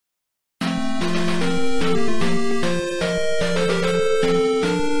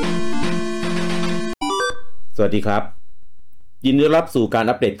วัสดีครับยินดีต้อนรับสู่การ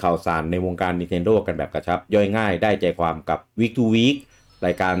อัปเดตข่าวสารในวงการ Nintendo กันแบบกระชับย่อยง่ายได้ใจความกับ Week to Week ร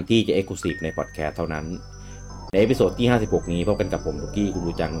ายการที่จะ Exclusive ในพอดแคสต์เท่านั้นในเอพิโซดที่56นี้พบกันกับผมลูกี้คุณ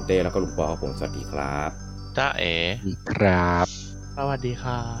รูจังคุณเต้แล้วก็ลุงปอครับผมสวัสดีครับจ้าเอ๋ครับสวัสดีค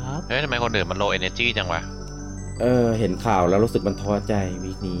รับเฮ้ยทำไมคนอื่นมัน low energy จังวะเห็นข่าวแล้วรู้สึกมันท้อใจ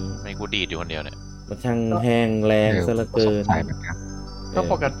วีคนี้ไม่กูดีดอยู่คนเดียวเนี่ยมันช่างแห้งแรงซะเหลือเกินก็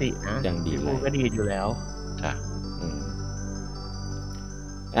ปกตินะยังดีเลยก็ดีอยู่แล้ว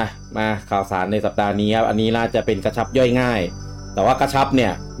จ้ะมาข่าวสารในสัปดาห์นี้ครับอันนี้น่าจะเป็นกระชับย่อยง่ายแต่ว่ากระชับเนี่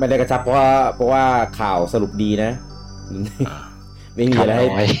ยไม่ได้กระชับเพราะว่าข่าวสรุปดีนะไม่มีอะไรใ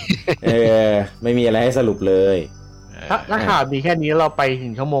ห้ไม่มีอะไรให้สรุปเลยถ้าข่าวมีแค่นี้เราไปถึ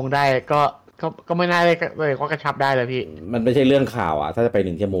งชั่วโมงได้ก็ไม่น่าเลยก็กระชับได้เลยพี่มันไม่ใช่เรื่องข่าวอ่ะถ้าจะไป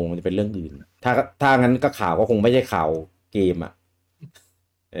1 ชั่วโมงมันจะเป็นเรื่องอื่นถ้างั้นก็ข่าวก็คงไม่ใช่ข่าวเกมอ่ะ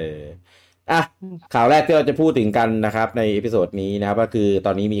ข่าวแรกที่เราจะพูดถึงกันนะครับในเอพิโซดนี้นะครับก็คือต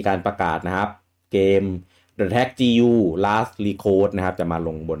อนนี้มีการประกาศนะครับเกม The Tag GU Last Recode นะครับจะมาล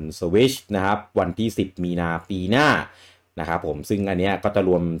งบน Switch นะครับวันที่10 มีนาปีหน้านะครับผมซึ่งอันเนี้ยก็จะร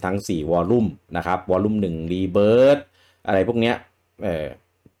วมทั้ง4 วอลลุ่มนะครับวอลลุ่ม1 Rebirth อะไรพวกเนี้ย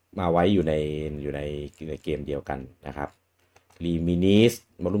มาไว้อยู่ในเกมเดียวกันนะครับ Reminisce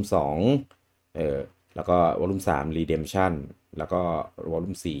วอลลุ่ม2แล้วก็วอลลุ่ม3 Redemption แล้วก็วอล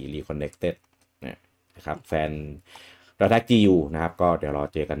ลุ่ม4 Reconnected นะครับแฟนระดับ GU นะครับก็เดี๋ยวรอ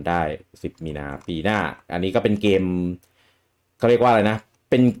เจอกันได้10 มีนาปีหน้าอันนี้ก็เป็นเกมเขาเรียกว่าอะไรนะ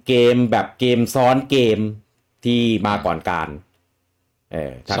เป็นเกมแบบเกมซ้อนเกมที่มาก่อนการ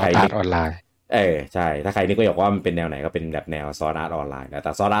ถ้าใครนึกออนไลน์ใช่ถ้าใครนึกก็อยากว่ามันเป็นแนวไหนก็เป็นแบบแนวซอร์ดอาร์ตออนไลน์แ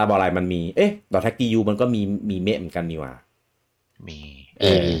ต่ซอร์ดอาร์ตออนไลน์มันมีดอทแท็กจียูมันก็มีเมะเหมือนกันนี่หว่า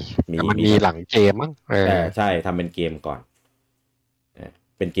มันมีหลังเกมมั้งใช่ทำเป็นเกมก่อน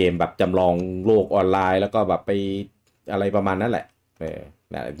เป็นเกมแบบจำลองโลกออนไลน์แล้วก็แบบไปอะไรประมาณนั้นแหละ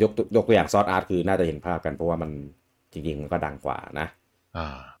ยกตัวอย่างซอร์ดอาร์ตคือน่าจะเห็นภาพกันเพราะว่ามันจริงๆมันก็ดังกว่านะ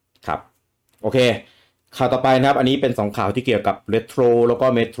ครับโอเคข่าวต่อไปนะครับอันนี้เป็น2ข่าวที่เกี่ยวกับเรโทรแล้วก็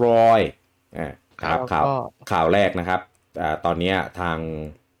เมโทรยครับข่าวแรกนะครับตอนนี้ทาง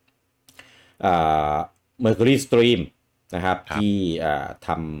Mercury Stream นะครับที่ท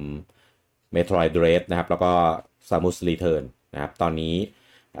ำ Metroid Dread นะครับแล้วก็ Samus Return นะครับตอนนี้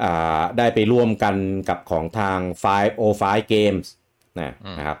ได้ไปร่วมกันกับของทาง505 Games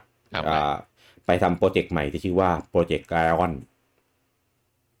นะครับไปทำโปรเจกต์ใหม่ที่ชื่อว่า Project Ion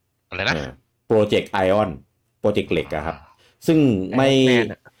อะไรนะ Project Ion โปรเจกต์เหล็กครับซึ่ง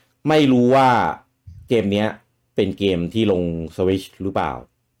ไม่รู้ว่าเกมนี้เป็นเกมที่ลง Switch หรือเปล่า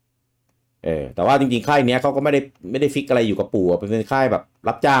แต่ว่าจริงๆค่ายนี้เขาก็ไม่ได้ฟิกอะไรอยู่กับปู่เป็นค่ายแบบ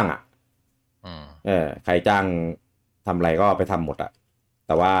รับจ้างใครจ้างทำอะไรก็ไปทำหมดแ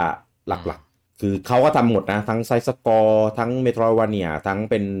ต่ว่าหลักๆคือเขาก็ทำหมดนะทั้งไซส์สกอร์ทั้ง Metroidvania ทั้ง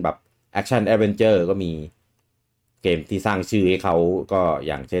เป็นแบบ Action Adventure ก็มีเกมที่สร้างชื่อให้เขาก็อ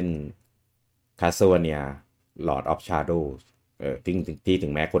ย่างเช่น Castlevania Lord of Shadows ถึ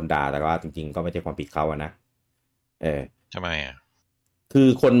งแม้คนด่าแต่ว่าจริงๆก็ไม่ใช่ความผิดเขานะทำไมคือ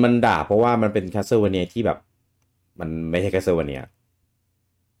คนมันด่าเพราะว่ามันเป็น Castlevania ที่แบบมันไม่ใช่ Castlevania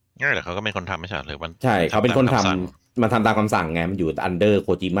งั้นเหรอเขาก็เป็นคนทำไม่ใช่หรือมันใช่เขาเป็นคนทำมันทำตามคำสั่งไงมันอยู่ under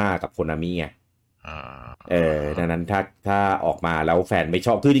Kojima กับ Konami ไงดังนั้นถ้าออกมาแล้วแฟนไม่ช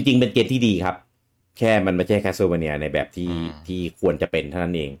อบคือจริงๆเป็นเกมที่ดีครับแค่มันไม่ใช่ Castlevania ในแบบที่ควรจะเป็นเท่า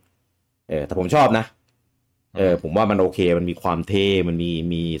นั้นเองแต่ผมชอบนะผมว่ามันโอเคมันมีความเท่มัน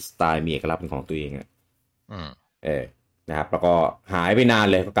มีสไตล์มีเอกลักษณ์เป็นของตัวเองนะครับแล้วก็หายไปนาน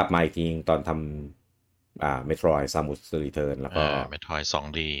เลยก็กลับมาอีกทีตอนทำMetroid Samus Return แล้วก็ Metroid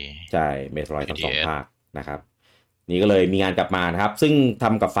 2D ใช่ Metroid ทั้ง2 ภาคนะครับนี่ก็เลยมีงานกลับมานะครับซึ่งท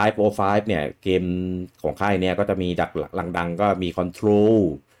ำกับ505เนี่ยเกมของค่ายเนี่ยก็จะมีดังก็มี Control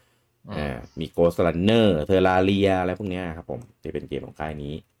มี Ghost Runner Terraria อะไรพวกนี้ครับผมที่เป็นเกมของค่าย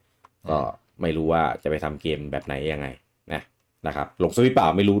นี้ก็ไม่รู้ว่าจะไปทำเกมแบบไหนยังไงนะครับลงสวิตช์เปล่า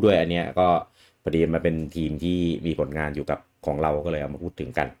ไม่รู้ด้วยอันเนี้ยก็พอดีมาเป็นทีมที่มีผลงานอยู่กับของเราก็เลยเอามาพูดถึง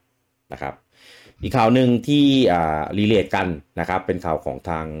กันนะครับอีกข่าวหนึ่งที่รีเลทกันนะครับเป็นข่าวของ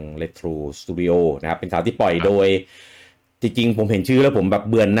ทาง Retro Studio นะครับเป็นข่าวที่ปล่อยโดยจริงๆผมเห็นชื่อแล้วผมแบบ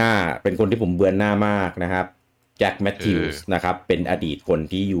เบือนหน้าเป็นคนที่ผมเบือนหน้ามากนะครับแจ็คแมทธิวส์นะครับเป็นอดีตคน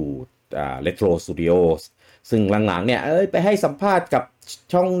ที่อยู่Retro Studios ซึ่งหลังๆเนี่ยไปให้สัมภาษณ์กับ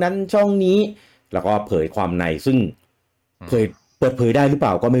ช่องนั้นช่องนี้แล้วก็เผยความในซึ่งเปิดเผยได้หรือเปล่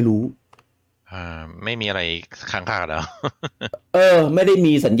าก็ไม่รู้ไม่มีอะไรค้างคาแล้ว ไม่ได้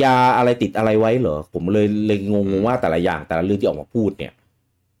มีสัญญาอะไรติดอะไรไว้เหรอผมเลยงงว่าแต่ละอย่างแต่ละเรื่องที่ออกมาพูดเนี่ย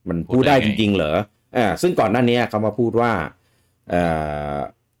มันพูดได้จริงๆเหรอซึ่งก่อนหน้านี้เขามาพูดว่า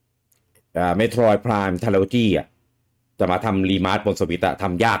Metroid Prime Trilogy อ่ะจะมาทำรีมาสบนสวิตช์อะท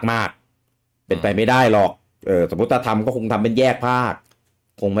ำยากมากเป็นไปไม่ได้หรอกสมมติถ้าทำก็คงทำเป็นแยกภาค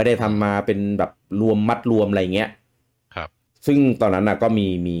คงไม่ได้ทำมาเป็นแบบรวมมัดรวมอะไรเงี้ยครับซึ่งตอนนั้นน่ะก็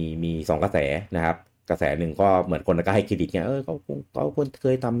มีสองกระแสนะครับกระแสหนึ่งก็เหมือนคนก็ให้เครดิตไงเขาคนเค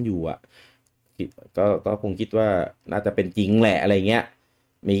ยทำอยู่อ่ะก็คงคิดว่าน่าจะเป็นจริงแหละอะไรเงี้ย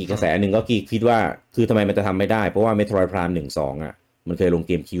มีกระแสหนึ่งก็คิดว่าคือทำไมมันจะทำไม่ได้เพราะว่า Metroid Prime 1-2 อ่ะมันเคยลงเ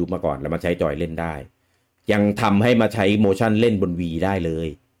กมคิวมาก่อนแล้วมันใช้จอยเล่นได้ยังทำให้มาใช้โมชั่นเล่นบน V ได้เลย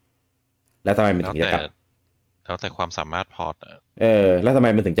แล้วทำไมมันถึงจะกลับแล้วแต่ความสามารถพอร์ตแล้วทำไม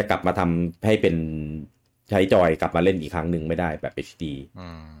มันถึงจะกลับมาทำให้เป็นใช้จอยกลับมาเล่นอีกครั้งหนึ่งไม่ได้แบบ HD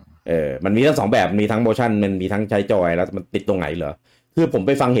มันมีทั้งสองแบบมีทั้งโมชั่นมันมีทั้งใช้จอยแล้วมันติดตรงไหนเหรอคือผมไ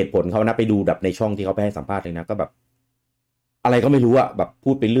ปฟังเหตุผลเขานะไปดูแบบในช่องที่เขาไปให้สัมภาษณ์เลยนะก็แบบอะไรก็ไม่รู้อะแบบ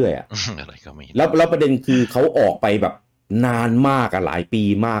พูดไปเรื่อยอะอะไรก็ไม่แล้วประเด็นคือเขาออกไปแบบนานมากอะหลายปี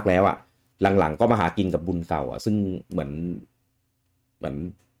มากแล้วอะหลังๆก็มาหากินกับบุญเก่าอะซึ่งเหมือน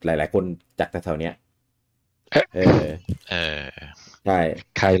หลายๆคนจากแถวๆเนี้ยใช่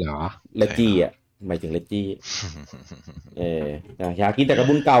ใครเหรอเลจี้อ่ะหมายถึงเลจี้อยากกินแต่กับ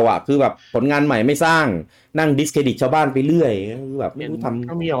บุญเก่าอ่ะคือแบบผลงานใหม่ไม่สร้างนั่งดิสเครดิตชาวบ้านไปเรื่อยคือแบบไม่รู้ทำ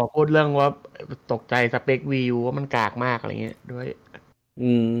ก็มีออกพูดเรื่องว่าตกใจสเปควีวว่ามันกากมากอะไรเงี้ยด้วย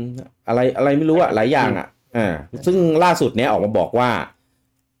อะไรไม่รู้อ่ะหลายอย่างอ่ะซึ่งล่าสุดเนี้ยออกมาบอกว่า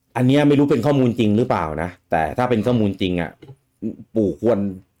อันเนี้ยไม่รู้เป็นข้อมูลจริงหรือเปล่านะแต่ถ้าเป็นข้อมูลจริงอ่ะปู่ควร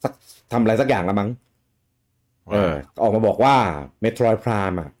ทำอะไรสักอย่างละมั้งออกมาบอกว่า Metroid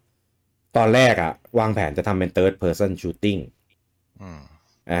Prime อ่ะตอนแรกอ่ะวางแผนจะทำเป็น third person shooting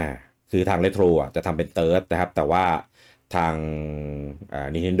คือทาง Retro อ่ะจะทำเป็น third นะครับแต่ว่าทาง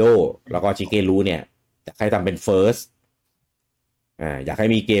Nintendo แล้วก็ชิเกรุเนี่ยอยากให้ทำเป็น first อยากให้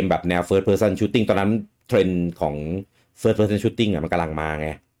มีเกมแบบแนว first person shooting ตอนนั้นเทรนด์ของ first person shooting อ่ะมันกำลังมาไง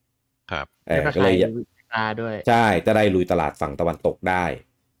ครับก็เลยด้วยใช่จะได้ลุยตลาดฝั่งตะวันตกได้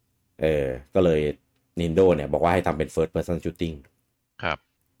ก็เลย Nintendo เนี่ยบอกว่าให้ทำเป็น first person shooting ครับ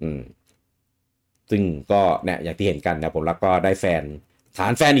ซึ่งก็เนี่ยอย่างที่เห็นกันนะผมแล้วก็ได้ฐา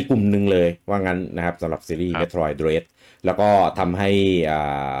นแฟนอีกกลุ่มหนึ่งเลยว่างั้นนะครับสำหรับซีรีส์ Metroid Dread แล้วก็ทำให้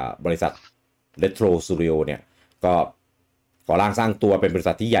บริษัท Retro Studio เนี่ยก็ก่อร่างสร้างตัวเป็นบริ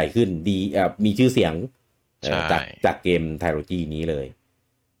ษัทที่ใหญ่ขึ้นดีมีชื่อเสียงจากเกม Trilogy นี้เลย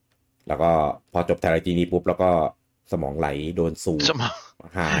แล้วก็พอจบ Trilogy นี้ปุ๊บแล้วก็สมองไหลโดนสูบ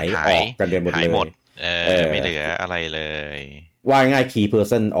หายออกกันเดือนหมดเลยไม่เหลืออะไรเลยว่าง่าย key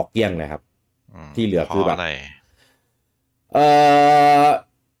person ออกเกลี้ยงเลยครับที่เหลือคือแบบ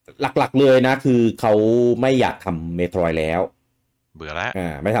หลักๆเลยนะคือเขาไม่อยากทำเมโทรยแล้วเบื่อแล้ว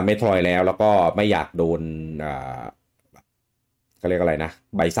ไม่ทำเมโทรยแล้วก็ไม่อยากโดนเขาเรียกอะไรนะ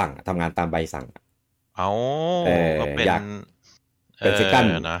ใบสั่งทำงานตามใบสั่งอยากเป็นเซคัน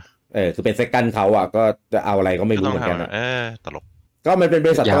นะคือเป็นเซคันเขาอ่ะก็จะเอาอะไรก็ไม่รู้เหมือนกันตลกก็มันเป็นบ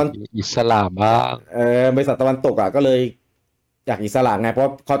ริษัทตะวันอิสระบ้างบริษัทตะวันตกอ่ะก็เลยอยากอิสระไงเพรา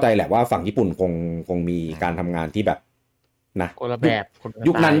ะเข้าใจแหละว่าฝั่งญี่ปุ่นคงมีการทำงานที่แบบนะคนละแบบ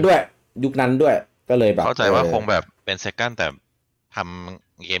ยุคนั้นด้วยก็เลยแบบเข้าใจว่าคงแบบเป็นเซคันแต่ท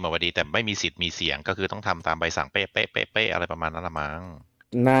ำเกมออกมาดีแต่ไม่มีสิทธิ์มีเสียงก็คือต้องทำตามใบสั่งเป๊ะอะไรประมาณนั้นละมั้ง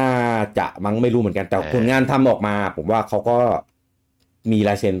น่าจะมั้งไม่รู้เหมือนกันแต่ผลงานทำออกมาผมว่าเขาก็มีล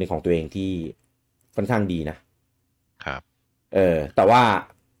ายเซ็นเป็นของตัวเองที่ค่อนข้างดีนะครับแต่ว่า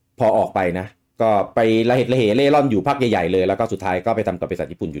พอออกไปนะก็ไปละเหตุละเหเล่ร่อนอยู่พักใหญ่ๆเลยแล้วก็สุดท้ายก็ไปทำกับบริษัท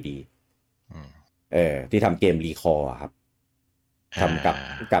ญี่ปุ่นอยู่ดีที่ทำเกมรีคอร์ครับทำ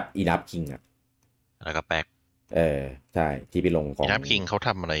กับอีนับคิงอ่ะแล้วก็แป๊กใช่ที่ไปลงของอีนับคิงเขาท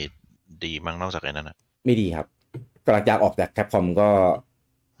ำอะไรดีมั้งนอกจากไอ้นั้นนะไม่ดีครับกระจากออกจากแคปคอมก็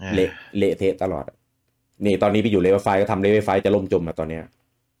เละเทะตลอดนี่ตอนนี้ไปอยู่เลเวลไฟก็ทำเลเวลไฟจะล่มจมมาตอนเนี้ย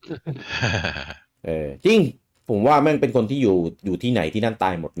จริงผมว่าแม่งเป็นคนที่อยู่ที่ไหนที่นั่นตา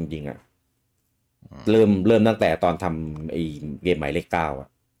ยหมดจริงๆอ่ะเริ่มตั้งแต่ตอนทำไอ้เกมหมายเลข 9อ่ะ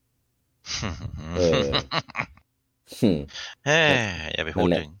อย่าไปพูด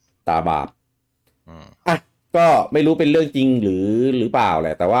ถึงตาบาปอ่ะก็ไม่รู้เป็นเรื่องจริงหรือเปล่าแห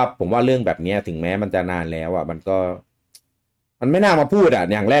ละแต่ว่าผมว่าเรื่องแบบนี้ถึงแม้มันจะนานแล้วอ่ะมันไม่น่ามาพูดอ่ะ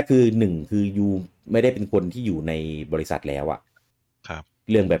อย่างแรกคือ1คือยูไม่ได้เป็นคนที่อยู่ในบริษัทแล้วอ่ะครับ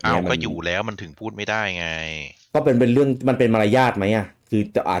เรื่องแบบนี้มันก็อยู่แล้วมันถึงพูดไม่ได้ไงก็เป็นเรื่องมันเป็นมารยาทไหมอ่ะคือ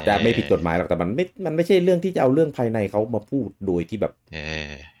อาจจะไม่ผิดกฎหมายหรอกแต่มันไม่ใช่เรื่องที่จะเอาเรื่องภายในเขามาพูดโดยที่แบบ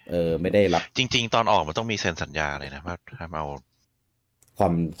ไม่ได้รับจริงๆตอนออกมันต้องมีเซ็นสัญญาเลยนะว่าห้ามเอาค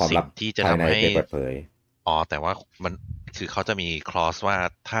วามลับที่จะทำให้เปิดเผยแต่ว่ามันคือเขาจะมีคลอสว่า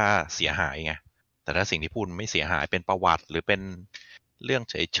ถ้าเสียหายไงแต่ถ้าสิ่งที่พูดไม่เสียหายเป็นประวัติหรือเป็นเรื่อง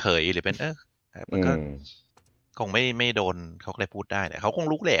เฉยๆหรือเป็นมันก็ คงไม่โดนเขาเลยพูดได้แต่เขาคง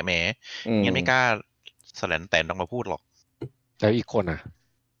รู้แหละแหมงั้นไม่กล้าแสลนแตนต้องมาพูดหรอกแล้วอีกคนอ่ะ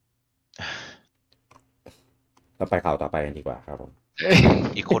เราไปข่าวต่อไปกันดีกว่าครับผม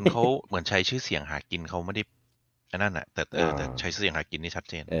อีกคนเขาเหมือนใช้ชื่อเสียงหากินเขาไม่ได้นั่นแหละแต่ใช้ชื่อเสียงหากินนี่ชัด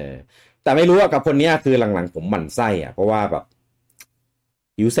เจนแต่ไม่รู้ว่ากับคนนี้คือหลังๆผมหมั่นไส้อ่ะเพราะว่าแบบ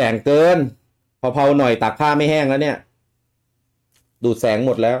หิวแสงเกินพอๆหน่อยตากผ้าไม่แห้งแล้วเนี่ยดูดแสงห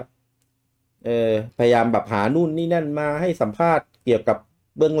มดแล้วพยายามแบบหานู่นนี่นั่นมาให้สัมภาษณ์เกี่ยวกับ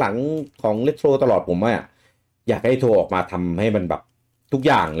เบื้องหลังของเรโทรตลอดผมอ่ะอยากให้โทรออกมาทำให้มันแบบทุก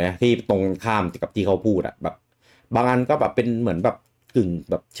อย่างเลยที่ตรงข้ามกับที่เขาพูดอ่ะแบบบางอันก็แบบเป็นเหมือนแบบกึ่ง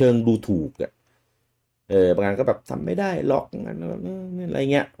แบบเชิงดูถูกอ่ะบางอันก็แบบทำไม่ได้หรอกอะไร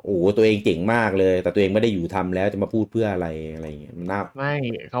เงี้ยโอ้ตัวเองเจ๋งมากเลยแต่ตัวเองไม่ได้อยู่ทำแล้วจะมาพูดเพื่ออะไรเงี้ยมันน่าไม่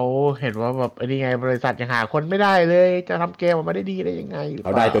เขาเห็นว่าแบบนี่ไงบริษัทยังหาคนไม่ได้เลยจะทำเกมออกมาได้ดีได้ยังไงเข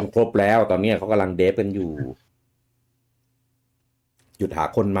าได้จนครบแล้วตอนนี้เขากำลังเดฟกันอยู่หยุดหา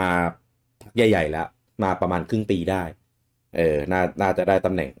คนมาใหญ่ๆแล้วมาประมาณครึ่งปีได้น่าจะได้ต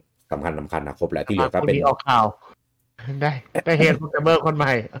ำแหน่งสำคัญนะครบแล้วที่เหลือก็เป็นออกข่าวได้เฮดโปรแกรมเมอร์คนให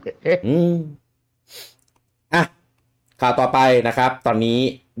ม่อ่ะข่าวต่อไปนะครับตอนนี้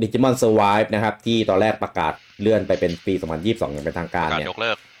Digimon Survive นะครับที่ตอนแรกประกาศเลื่อนไปเป็นปี2022อย่างเป็นทางการเนี่ยยกเ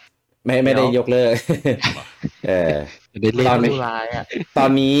ลิกไม่ได้ยกเลิกตอ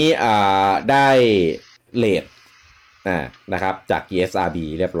นนี้ได้เรทนะครับจาก ESRB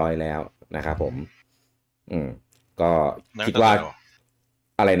เรียบร้อยแล้วนะครับผมก็คิดว่า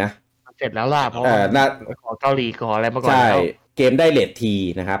อะไรนะเสร็จแล้วล่ะเพราะขอเกาหลีขออะไรมาก่อนใช่เกมได้เรท T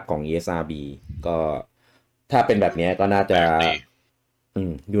นะครับของ ESRB ก็ถ้าเป็นแบบนี้ก็น่าจะ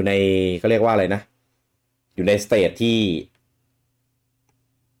อยู่ในเขาเรียกว่าอะไรนะอยู่ในสเตจที่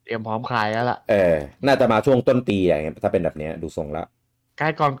เตรียมพร้อมขายแล้วล่ะน่าจะมาช่วงต้นปีอะไรเงี้ยถ้าเป็นแบบนี้ดูทรงแล้วใกล้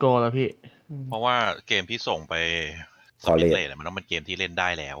ก่อนโกแล้วพี่เพราะว่าเกมที่ส่งไปคอเลทมันต้องเป็นเกมที่เล่นได้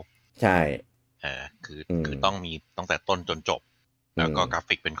แล้วใช่คือต้องมีตั้งแต่ต้นจนจบแล้วก็กรา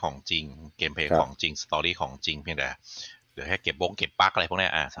ฟิกเป็นของจริงเกมเพลย์ของจริงสตอรี่ของจริงเพียงแต่เหลือแค่เก็บบั๊กอะไรพวกนี้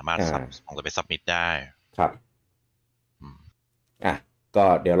สามารถส่งไปซับมิทได้ครับก็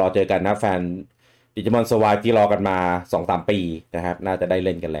เดี๋ยวรอเจอกันนะแฟน Digimon Survive ที่รอกันมา 2-3 ปีนะครับน่าจะได้เ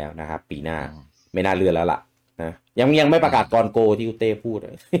ล่นกันแล้วนะครับปีหน้าไม่น่าเลื่อนแล้วล่ะนะยังไม่ประกาศกอนโกที่อุเต้พูด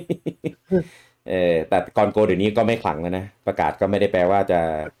แต่กอนโกเดี๋ยวนี้ก็ไม่ขลังแล้วนะประกาศก็ไม่ได้แปลว่าจะ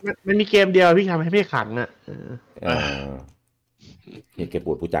มันมีเกมเดียวพี่ทำให้ไม่ขลังอ่ะเกม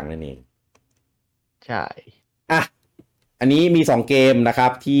ปูดผู้จังนั่นเองใช่อันนี้มี2เกมนะครั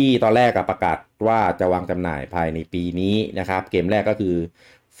บที่ตอนแรกประกาศว่าจะวางจำหน่ายภายในปีนี้นะครับเกมแรกก็คือ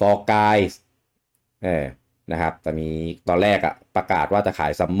Fall Guys นะครับแต่มีตอนแรกประกาศว่าจะขา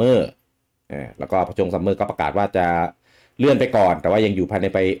ยซัมเมอร์แล้วก็พอช่วงซัมเมอร์ก็ประกาศว่าจะเลื่อนไปก่อนแต่ว่ายังอยู่ภาย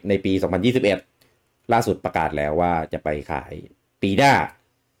ในปี2021ล่าสุดประกาศแล้วว่าจะไปขายปีห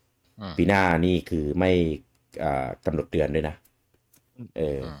น้านี่คือไม่กำหนดเดือนด้วยนะ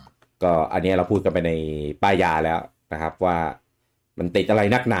ก็อันนี้เราพูดกันไปในป้ายยาแล้วนะครับว่ามันติดอะไร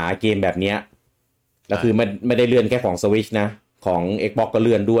นักหนาเกมแบบนี้แล้วคือไม่ได้เลื่อนแค่ของ Switch นะของ Xbox ก็เ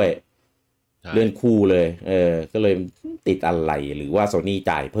ลื่อนด้วยเลื่อนคู่เลยก็เลยติดอะไรหรือว่า Sony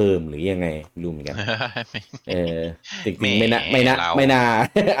จ่ายเพิ่มหรือยังไงไม่รู้เหมือนกันจริงๆไม่น่า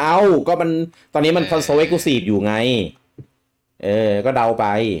เอาก็มันตอนนี้มัน Console Exclusive อยู่ไงก็เดาไป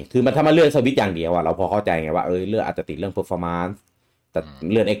คือมันถ้ามาเลื่อนสวิตช์อย่างเดียวเราพอเข้าใจไงว่าเลื่อนอาจจะติดเรื่อง performance แต่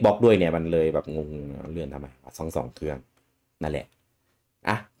เลื่อน Xbox ด้วยเนี่ยมันเลยแบบงงเลื่อนทำไมสองเครื่องนั่นแหละ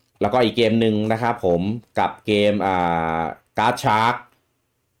แล้วก็อีกเกมหนึ่งนะครับผมกับเกมการ์ดชาร์ก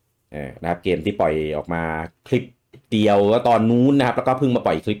นะครับเกมที่ปล่อยออกมาคลิปเดียวแล้วตอนนู้นนะครับแล้วก็เพิ่งมาป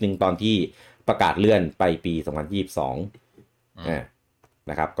ล่อยคลิปหนึ่งตอนที่ประกาศเลื่อนไปปี2022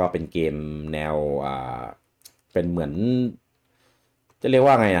นะครับก็เป็นเกมแนวเป็นเหมือนจะเรียก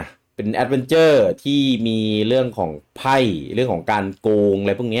ว่าไงเป็นแอดเวนเจอร์ที่มีเรื่องของไพ่เรื่องของการโกงอะไ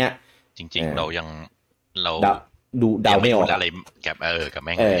รพวกเนี้ยจริงๆเราดูเดาไม่ออกอะไรกับกับแ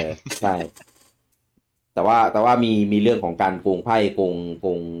ม่งใช่แต่ว่ามีเรื่องของการโกงไพ่โก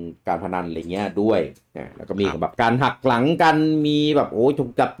งการพนันอะไรเงี้ยด้วยแล้วก็มีแบบการหักหลังกันมีแบบโอ้ถู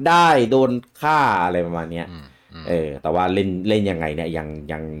กจับได้โดนฆ่าอะไรประมาณเนี้ยแต่ว่าเล่นยังไงเนี่ย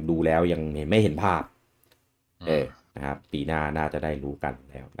ยังดูแล้วยังไม่เห็นภาพนะครับปีหน้าน่าจะได้รู้กัน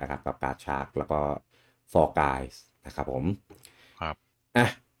แล้วนะครับกับการ์ดชาร์กแล้วก็ Fall Guys นะครับผมครับ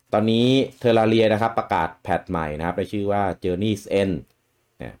ตอนนี้เทอร์ราเรียนะครับประกาศแพทใหม่นะครับในชื่อว่า Journey's End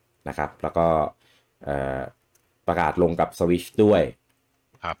นะครับแล้วก็ประกาศลงกับ Switch ด้วย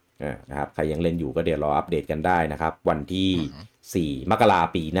ครับนะครับใครยังเล่นอยู่ก็เดี๋ยวรออัปเดตกันได้นะครับวันที่4 มกราคม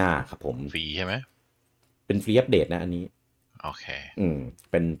ปีหน้าครับผมฟรีใช่ไหมเป็นฟรีอัปเดตนะอันนี้โอเค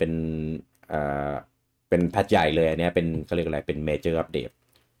เป็น เป็นแพทช์ใหญ่เลยอันเนี้ยเป็นเขาเรียกอะไรเป็นเมเจอร์อัปเดต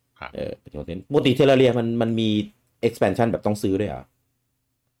เป็นคอนเทนต์ปกติเทเลเรียมันมี expansion แบบต้องซื้อด้วยเหรอ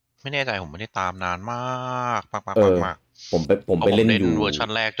ไม่แน่ใจผมไม่ได้ตามนานมากมากผมไปเล่นอยู่เวอร์ชัน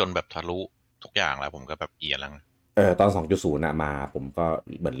แรกจนแบบทะลุทุกอย่างแล้วผมก็แบบเอียนแล้วตอน 2.0 น่ะมาผมก็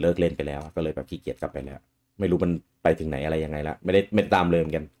เหมือนเลิกเล่นไปแล้วก็เลยแบบขี้เกียจกลับไปแล้วไม่รู้มันไปถึงไหนอะไรยังไงละไม่ได้ตามเลยเหมื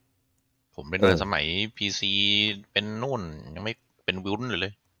อนกันผมเป็นสมัย PC เป็นนู่นยังไม่เป็นวิวเล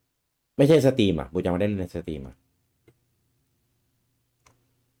ยไม่ใช่สตรีมอ่ะบูจะไม่ได้เล่นในสตรีมอ่ะ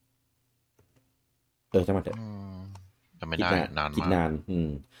จะมาเถอะจะไม่ได้นานมากคิดนาน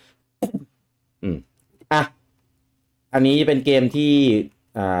อ่ะอันนี้เป็นเกมที่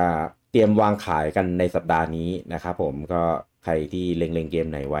เตรียมวางขายกันในสัปดาห์นี้นะครับผมก็ใครที่เล็งเกม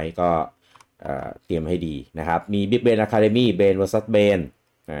ไหนไว้ก็เตรียมให้ดีนะครับมี Big Brain Academy Brain vs Brain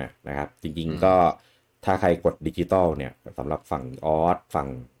นะครับจริงๆก็ถ้าใครกดดิจิตอลเนี่ยสำหรับฝั่งออสฝั่ง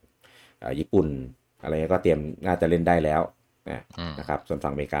ญี่ปุ่นอะไรก็เตรียมน่าจะเล่นได้แล้วนะครับส่วน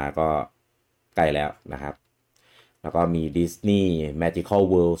ฝั่งอเมริกาก็ใกล้แล้วนะครับแล้วก็มี Disney Magical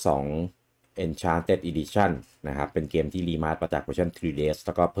World 2 Enchanted Edition นะครับเป็นเกมที่รีมาสต์มาจากเวอร์ชัน 3DS แ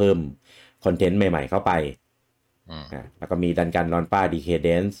ล้วก็เพิ่มคอนเทนต์ใหม่ๆเข้าไปแล้วก็มีดันกันนอนป้า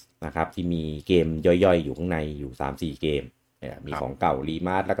Decadence นะครับที่มีเกมย่อยๆอยู่ข้างในอยู่ 3-4 เกมมีของเก่ารีม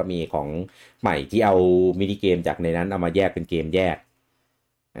าสต์แล้วก็มีของใหม่ที่เอามินิเกมจากในนั้นเอามาแยกเป็นเกมแยก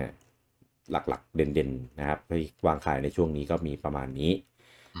หลักๆเด่นๆนะครับที่วางขายในช่วงนี้ก็มีประมาณนี้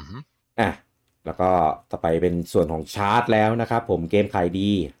แล้วก็ต่อไปเป็นส่วนของชาร์ตแล้วนะครับผมเกมขายดี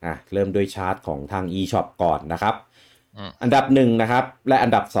เริ่มด้วยชาร์ตของทาง eShop ก่อนนะครับอันดับ1นะครับและอั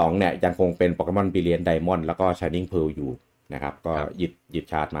นดับ2เนี่ยยังคงเป็น Pokemon Brilliant Diamond แล้วก็ Shining Pearl อยู่นะครับก็หยิบ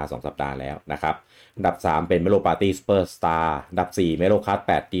ชาร์ตมา2สัปดาห์แล้วนะครับอันดับ3เป็น Melo Party Superstar อันดับ4 Melo Kart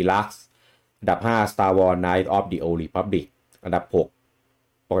 8 Deluxe อันดับ5 Star Wars Knights of the Old Republic อันดับ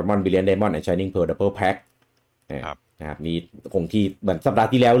6 Pokemon Brilliant Diamond and Shining Pearl Double Pack นะครับมีคงที่เหมือนสัปดาห์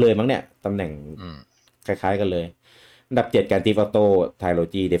ที่แล้วเลยมั้งเนี่ยตำแหน่งคล้ายๆกันเลยอันดับ7 Grand Theft Auto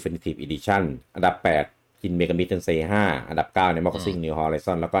Trilogy Definitive Edition อันดับ8 Shin Megami Tensei 5อันดับ9 Animal Crossing New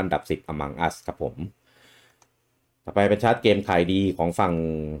Horizons แล้วก็อันดับ10 Among Us ครับผมต่อไปเป็นชาร์ตเกมขายดีของฝั่ง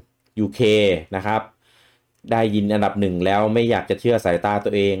UK นะครับได้ยินอันดับ1แล้วไม่อยากจะเชื่อสายตาตั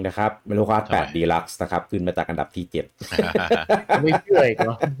วเองนะครับ Mario Kart 8 Deluxe นะครับขึ้นมาจากอันดับที่7ไม่เชื่ออีกเห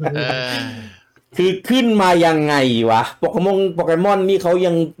รอคือขึ้นมายังไงวะโปเกมอนนี่เขา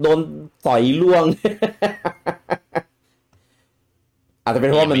ยังโดนต่อยล่วง อาจจะเป็น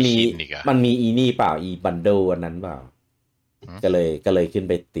เพราะมันมีอีนี่เปล่าอีบันเดิลอันนั้นเปล่าก็เลยขึ้น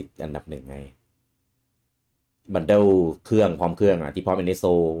ไปติดอันดับ1ไงบันเดิลเครื่องพร้อมเครื่องที่พร้อม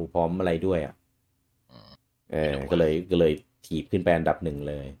NSOพร้อมอะไรด้วยก็เลยถีบขึ้นไปอันดับ1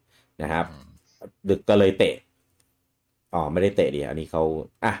เลยนะครับดึกก็เลยเตะไม่ได้เตะดิอันนี้เขา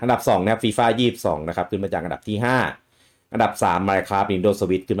อันดับ2นะครับ FIFA 22นะครับขึ้นมาจากอันดับที่5อันดับ3 Minecraft Nintendo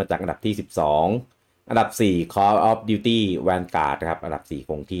Switch ขึ้นมาจากอันดับที่12อันดับ4 Call of Duty Vanguard นะครับอันดับ4ค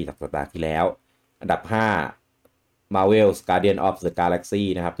งที่จากสัปดาห์ที่แล้วอันดับ5 Marvel's Guardian of the Galaxy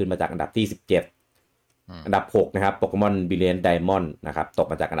นะครับขึ้นมาจากอันดับที่17อันดับ6นะครับ Pokemon Brilliant Diamond นะครับตก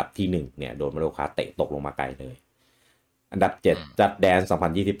มาจากอันดับที่1เนี่ยโดนMario Kartเตะตกลงมาไกลเลยอันดับ7 Just Dance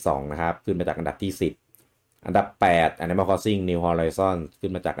 2022นะครับขึ้นมาจากอันดับที่10อันดับ8 Animal Crossing New Horizons ขึ้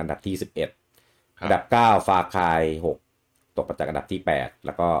นมาจากอันดับที่11อันดับ9 Far Cry 6ตกมาจากอันดับที่8แ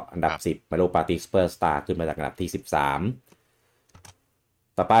ล้วก็อันดับ10 Mario Party Superstar ขึ้นมาจากอันดับที่13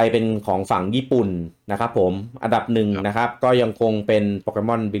ต่อไปเป็นของฝั่งญี่ปุ่นนะครับผมอันดับ1นะครับก็ยังคงเป็น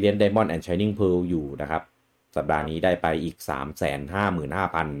Pokemon Brilliant Diamond and Shining Pearl อยู่นะครับสัปดาห์นี้ได้ไปอีก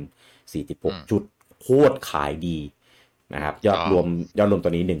 355,046 ชุดโคตรขายดีนะครับยอดรวมตั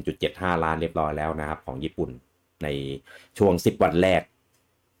วนี้ 1.75 ล้านเรียบร้อยแล้วนะครับของญี่ปุ่นในช่วง10วันแรก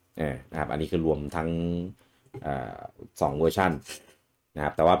นะครับอันนี้คือรวมทั้ง2เวอร์ชันนะครั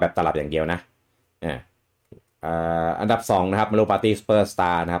บแต่ว่าแบบตลับอย่างเดียวนะอันดับ2นะครับ Mario Party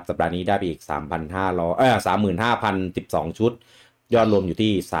Superstar นะครับสัปดาห์นี้ได้ไปอีก 35,012 ชุดยอดรวมอยู่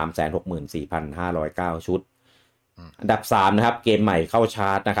ที่ 364,509 ชุดอันดับ3นะครับเกมใหม่เข้าช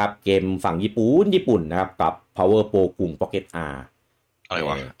าร์ตนะครับเกมฝั่งญี่ปุ่นนะครับกับ Power Pro กรุง Pocket R อะไร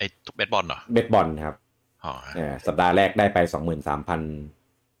วะไอ้เบสบอลเหรอเบสบอลครับสัปดาห์แรกได้ไป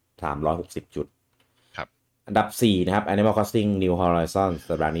 23,360 จุดครับอันดับ4นะครับ Animal Crossing New Horizons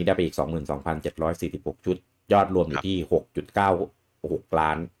สัปดาห์นี้ได้ไปอีก 22,746 ชุดยอดรวมอยู่ที่ 6.96 ล้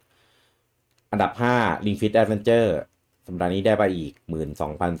านอันดับ5 Ring Fit Adventureสัปดาห์นี้ได้ไปอีก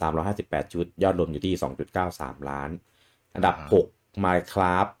 12,358 ชุดยอดรวมอยู่ที่ 2.93 ล้านอันดับ6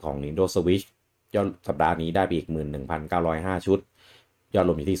 Minecraft ของ Nintendo Switch ยอดสัปดาห์นี้ได้ไปอีก 11,905 ชุดยอดร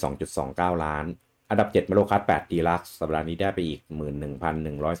วมอยู่ที่ 2.29 ล้านอันดับ7 Mario Kart 8 Deluxe สัปดาห์นี้ได้ไปอีก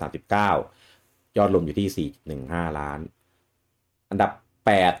 11,139 ยอดรวมอยู่ที่ 4.15 ล้านอันดับ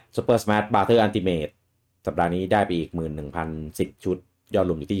8 Super Smash Bros Ultimate สัปดาห์นี้ได้ไปอีก 11,010 ชุดยอด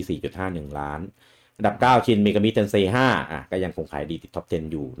รวมอยู่ที่ 4.51 ล้านอันดับ9ชินมิกามิเทนเซ5ก็ยังคงขายดีติดท็อป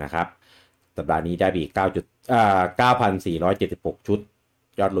 10 อยู่นะครับสัปดาห์นี้ได้ไปอีก 9,476 ชุด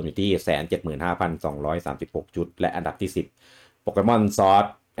ยอดรวมอยู่ที่ 175,236 ชุดและอันดับที่10 Pokemon Sword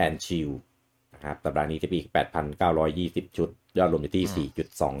and Shield นะครับสัปดาห์นี้จะไปอีก 8,920 ชุดยอดรวมอยู่ที่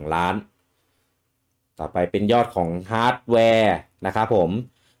 4.2 ล้านต่อไปเป็นยอดของฮาร์ดแวร์นะครับผม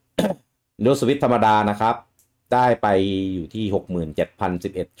Nintendo Switch ธรรมดานะครับได้ไปอยู่ที่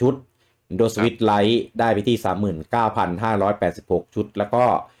 67,011 ชุด Nintendo Switch Lite ได้ไปที่ 39,586 ชุดแล้วก็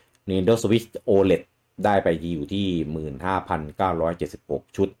Nintendo Switch OLED ได้ไปอยู่ที่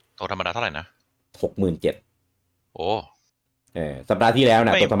 15,976 ชุดตัวธรรมดาเท่าไหร่นะ 67,000 โอ้สัปดาห์ที่แล้วน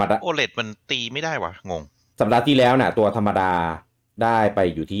ะตัวธรรมดา OLED มันตีไม่ได้วะงงสัปดาห์ที่แล้วนะตัวธรรมดาได้ไป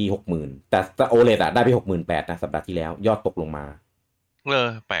อยู่ที่ 60,000 แต่ OLED ได้ไป 68,000 นะสัปดาห์ที่แล้วยอดตกลงมา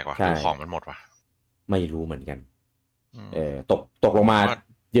แปลกว่ะของมันหมดว่ะไม่รู้เหมือนกันตกลงมา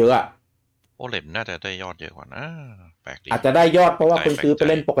เยอะอะOLED น่าจะได้ยอดเยอะกว่านะแปลกดีอาจจะได้ยอดเพราะว่าคนซื้อไป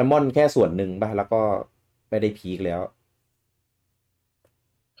เล่นโปเกมอนแค่ส่วนหนึ่งป่ะแล้วก็ไม่ได้พีคแล้ว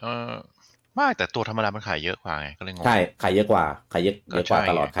ไม่แต่ตัวธรรมดามันขายเยอะกว่าไงก็เลยงงใช่ขายเยอะกว่า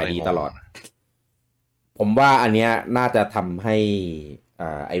ตลอดขายดีตลอดผมว่าอันเนี้ยน่าจะทำให้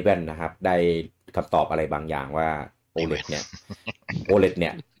ไอแว่นนะครับได้คำตอบอะไรบางอย่างว่า OLED เนี่ย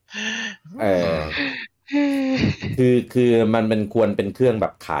คือมันเป็นควรเป็นเครื่องแบ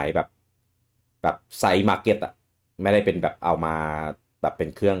บขายแบบไซส์มาร์เก็ตอะไม่ได้เป็นแบบเอามาแบบเป็น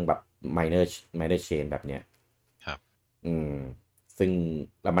เครื่องแบบminor chain แบบเนี้ยครับซึ่ง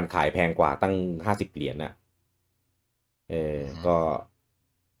แล้วมันขายแพงกว่าตั้ง50 เหรียญน่ะ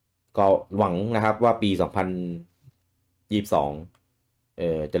ก็หวังนะครับว่าปี2022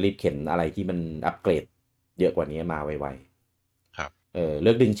จะรีบเข็นอะไรที่มันอัปเกรดเยอะกว่านี้มาไวๆครับเ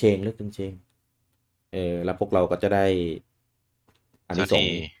ลิกดึงเชงแล้วพวกเราก็จะได้อานิสง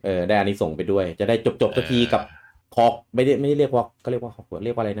ส์ได้อานิสงส์ไปด้วยจะได้จบสักทีกับคอกไม่ได้เรียกว่าก็เรียกว่าเรี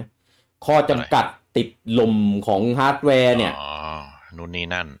ยกว่าอะไรนะข้อจำกัดติดลมของฮาร์ดแวร์เนี่ยนู่นนี่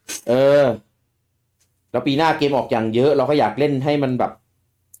นั่นแล้วปีหน้าเกมออกอย่างเยอะเราก็อยากเล่นให้มันแบบ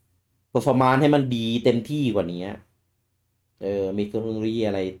เปอร์ฟอร์มานซ์ให้มันดีเต็มที่กว่านี้มีเครื่องมือ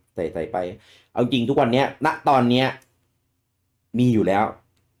อะไรใส่ไปเอาจริงทุกวันเนี้ยณตอนเนี้ยมีอยู่แล้ว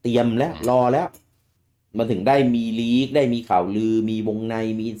เตรียมแล้วรอแล้วมันถึงได้มีลีกได้มีข่าวลือมีวงใน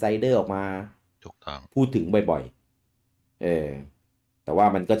มีอินไซเดอร์ออกมาถูกต้องพูดถึงบ่อยๆแต่ว่า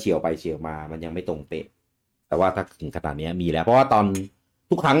มันก็เฉียวไปเฉียวมามันยังไม่ตรงเป๊ะแต่ว่าถ้าถึงขนาดนี้มีแล้วเพราะว่าตอน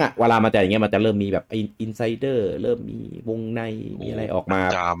ทุกครั้งอะเวลามาแต่อย่างเงี้ยมันจะเริ่มมีแบบอินไซเดอร์เริ่มมีวงในมีอะไรออกมา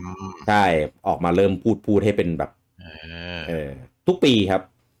ใช่ออกมาเริ่มพูดให้เป็นแบบทุกปีครับ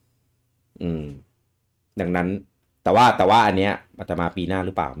ดังนั้นแต่ว่าอันเนี้ยมันจะมาปีหน้าห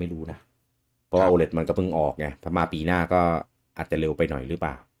รือเปล่าไม่รู้นะเพราะว่า OLED มันก็เพิ่งออกไงถ้ามาปีหน้าก็อาจจะเร็วไปหน่อยหรือเป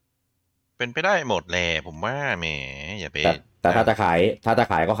ล่าเป็นไปได้หมดแหละผมว่าแหมอย่าไปแต่ถ้าจะขา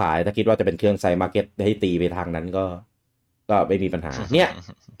ยก็ขายถ้าคิดว่าจะเป็นเครื่องไซส์มาร์เก็ตให้ตีไปทางนั้นก็ไม่มีปัญหาเนี่ย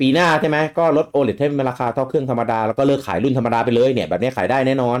ปีหน้าใช่ไหมก็ลด OLED ให้มันราคาเท่าเครื่องธรรมดาแล้วก็เลิกขายรุ่นธรรมดาไปเลยเนี่ยแบบนี้ขายได้แ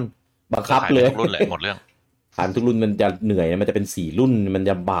น่นอนบังคับเลยรุ่นแหละหมดเรื่องขายทุกรุ่นมันจะเหนื่อยมันจะเป็น4รุ่นมัน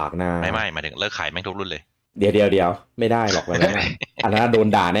จะบากนะไม่หมายถึงเลิกขายแม่งทุกรุ่นเลยเดี๋ยวไม่ได้หรอกวันนั้นอันนั้นโดน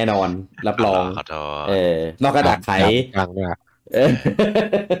ด่าแน่นอนรับรองนอกจากขาย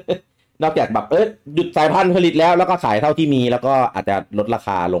นอกจากแบบหยุดสายพันธุ์ผลิตแล้วก็ขายเท่าที่มีแล้วก็อาจจะลดราค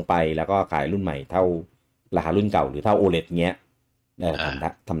าลงไปแล้วก็ขายรุ่นใหม่เท่าราคารุ่นเก่าหรือเท่า OLED เงี้ย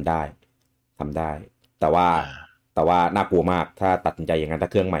ทำได้แต่ว่าน่ากลัวมากถ้าตัดสินใจอย่างนั้นถ้า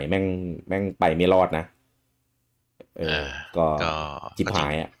เครื่องใหม่แม่งไปไม่รอดนะก็ชิบหา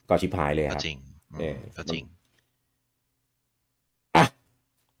ยก็ชิบหายเลยครับจริงก็จริง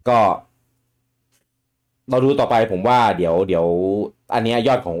ก็เราดูต่อไปผมว่าเดี๋ยวอันนี้ย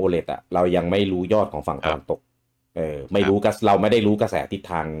อดของ OLED เรายังไม่รู้ยอดของฝั่งตะวันตกไม่รู้เราไม่ได้รู้กระแสทิศ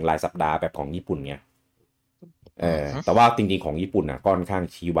ทางรายสัปดาห์แบบของญี่ปุ่นไงแต่ว่าจริงๆของญี่ปุ่นค่อนข้าง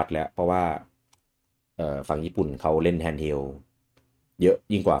ชี้วัดแล้วเพราะว่าฝั่งญี่ปุ่นเขาเล่นแฮนด์เฮลเยอะ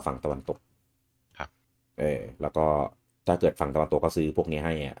ยิ่งกว่าฝั่งตะวันตกครับแล้วก็ถ้าเกิดฝั่งตะวันตกก็ซื้อพวกนี้ใ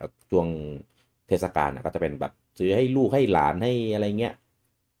ห้ช่วงเทศกาลก็จะเป็นแบบซื้อให้ลูกให้หลานให้อะไรเงี้ย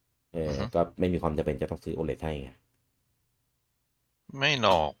ก็ไม่มีความจำเป็นจะต้องซื้อ OLED ให้ไงไม่หร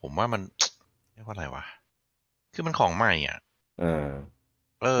อกผมว่ามันเรียกว่าอะไรวะคือมันของใหม่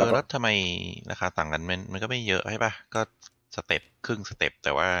แล้วทำไมราคาต่างกันมันก็ไม่เยอะใช่ป่ะก็สเต็ปครึ่งสเต็ปแ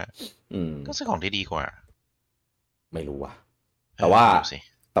ต่ว่าก็ซื้อของที่ดีกว่าไม่รู้ว่ะแต่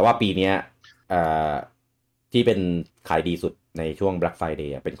ว่าปีนี้ที่เป็นขายดีสุดในช่วง Black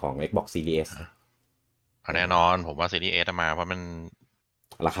Friday เป็นของ Xbox Series S แน่นอนผมว่าซีรีส์เอสมาเพราะมัน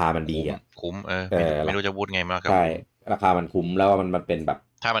ราคามันดีอ่ะคุ้มไม่รู้จะพูดไงมากใช่ราคามันคุ้มแล้วมันเป็นแบบ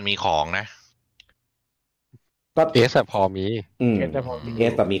ถ้ามันมีของนะก็เอสพอมีเอ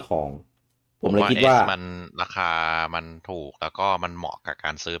สแต่มีของผมเลยคิดว่ามันราคามันถูกแล้วก็มันเหมาะกับก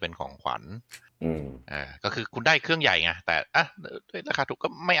ารซื้อเป็นของขวัญก็คือคุณได้เครื่องใหญ่ไงแต่ด้วยราคาถูกก็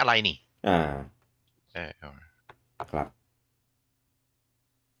ไม่อะไรนี่ครับ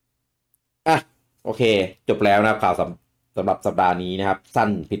โอเคจบแล้วนะครับข่าวสำหรับสัปดาห์นี้นะครับสั้น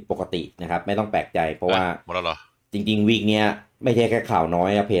ผิดปกตินะครับไม่ต้องแปลกใจเพราะว่าหมดแล้วเหรอจริงๆวีคเนี้ยไม่ใช่แค่ข่าวน้อย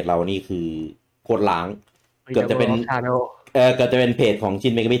เพจเรานี่คือโคตรล้างเกือบจะเป็นเกือบจะเป็นเพจของชิ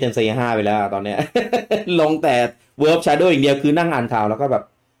นเมกามิเทนเซ5ไปแล้วตอนเนี้ย ลงแต่เวิร์ฟชาโดว์อย่างเดียวคือนั่งอ่านข่าวแล้วก็แบบ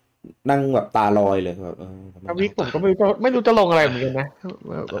นั่งแบบตาลอยเลยแบบวีคผมก็ไม่รู้จะลงอะไรเหมือนกันนะ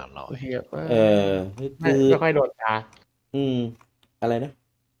ไม่ค่อยโดนตาอะไรนะ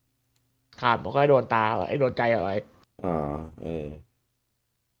ครับไม่ค่อยโดนตาไอ้โดนใจอะไร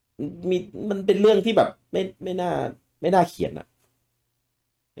มีมันเป็นเรื่องที่แบบไม่น่าเขียนอ่ะ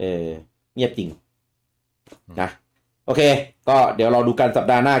เงียบจริงนะโอเคก็เดี๋ยวเราดูกันสัป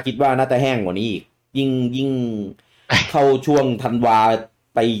ดาห์หน้าคิดว่าน่าจะแห้งกว่านี้อีกยิ่งเข้าช่วงธันวา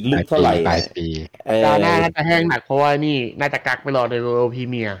ไปลึกเท่าไหร่ปลายปีสัปดาห์หน้าน่าจะแห้งหนักเพราะว่านี่น่าจะกักไปรอในโรพรี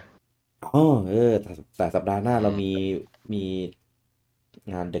เมียร์แต่สัปดาห์หน้าเรามี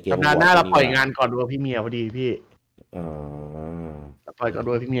งานเดอะเกมสัปดาห์หน้าเราปล่อยงานก่อนโรพรีเมียร์พอดีพี่ปล่อยก่อนโร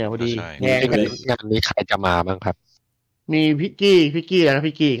พรีเมียร์พอดีงานนี้ใครจะมาบ้างครับมีพี่กี้แล้ว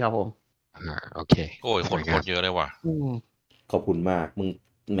พี่กี้ครับผมโอเคโอ้ยคนเยอะเลยว่ะขอบคุณมากมึง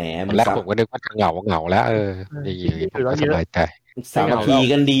แหมแรกผมก็นึกว่าจะเหงาแล้วดีผมก็สบายใจสามัคคี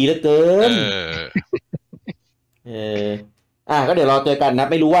กันดีเหลือเกินก็เดี๋ยวเราเจอกันนะ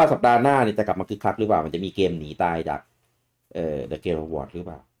ไม่รู้ว่าสัปดาห์หน้าเนี่ยจะกลับมาคึกคักหรือเปล่ามันจะมีเกมหนีตายจากThe Game Award หรือเ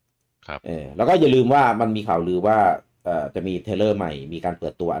ปล่าครับแล้วก็อย่าลืมว่ามันมีข่าวลือว่าจะมีเทเลอร์ใหม่มีการเปิ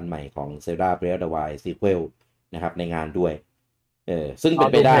ดตัวอันใหม่ของ Zelda Breath of the Wild Sequel นะครับในงานด้วยซึ่งเป็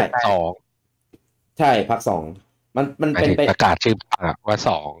นไปได้2ใช่ภาค2มันเป็นประกาศชื่อว่า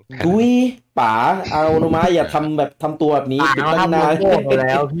2ดุยป๋าเอาโนมาอย่าทำแบบทำตัวแบบนี้ตั้งนานแ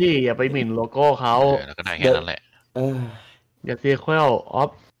ล้วพี่อย่าไปหมิ่นโลโก้เขาแล้วก็ได้แค่นั้นแหละอย่าSequel of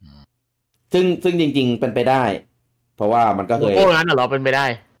ซึ่งจริงๆเป็นไปได้เพราะว่ามันก็เคยโลโก้นั้นเหรอเป็นไปได้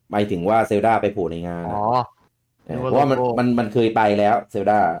หมายถึงว่าเซลดาไปโผล่ในงานเพราะว่ามันเคยไปแล้วเซล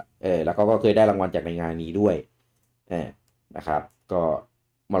ดาแล้วก็เคยได้รางวัลจากในงานนี้ด้วยนะครับก็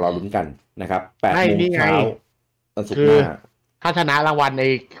มารอลุ้นกันนะครับ8 โมงเช้าวันศุกร์หน้าถ้าชนะรางวัลใน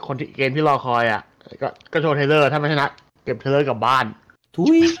คนที่เกมที่รอคอยก็โชว์เทเลอร์ถ้าไม่ชนะเก็บเทเลอร์กลับบ้านทุ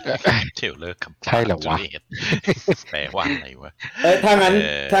ยเทเลอร์กลับใช่เหรอวะแปลว่าอะไรวะถ้า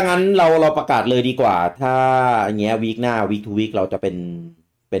งั้นเราประกาศเลยดีกว่าถ้าอย่างเงี้ยวีคหน้าวีคทูวีคเราจะเ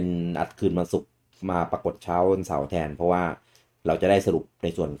ป็นอัดคืนวันศุกร์มาปรากฏเช้าวันเสาร์แทนเพราะว่าเราจะได้สรุปใน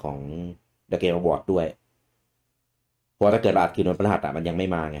ส่วนของ The Game Award ด้วยเพราะถ้าเกิดอัดคืนวันพฤหัสมันยังไม่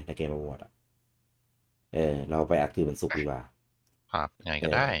มาไง The Game Award เราไปอัดคืนวันศุกร์ดีกว่าครับไงก็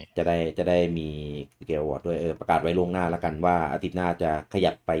ได้จะได้มี The Game Award ด้วยประกาศไว้ล่วงหน้าแล้วกันว่าอาทิตย์หน้าจะข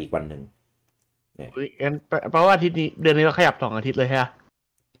ยับไปอีกวันหนึ่งเพราะว่าอาทิตย์นี้เดือนนี้เราขยับ2 อาทิตย์เลยใช่ไหม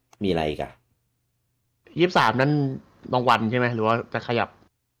มีอะไรอีก23นั้นรางวัลใช่ไหมหรือว่าจะขยับ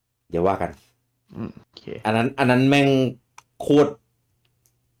เดี๋ยวว่ากันโอเคอันนั้นแม่งโคตร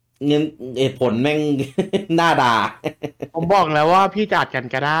เงินผลแม่งหน้าด่าผมบอกแล้วว่าพี่จัดกัน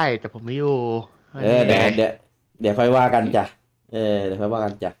ก็ได้แต่ผมไม่อยู่เดี๋ยวค่อยว่ากันจ้ะเดี๋ยวค่อยว่ากั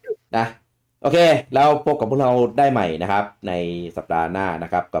นจ้ะนะโอเคแล้วพบกับพวกเราได้ใหม่นะครับในสัปดาห์หน้านะ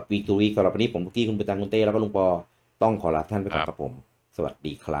ครับกับวีคทูวีคสำหรับวันนี้ผมทุกที่คุณประจังคุณเต้แล้วก็ลุงปอต้องขอลาท่านไปก่อนครับผมสวัส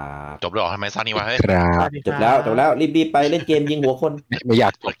ดีครับจบแล้วทำไมสั้นนี่วะเฮ้ยจบแล้วรีบไปเล่นเกมยิงหัวคนไม่อยา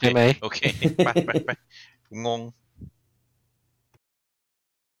กจบใช่ไหมโอเคไปงง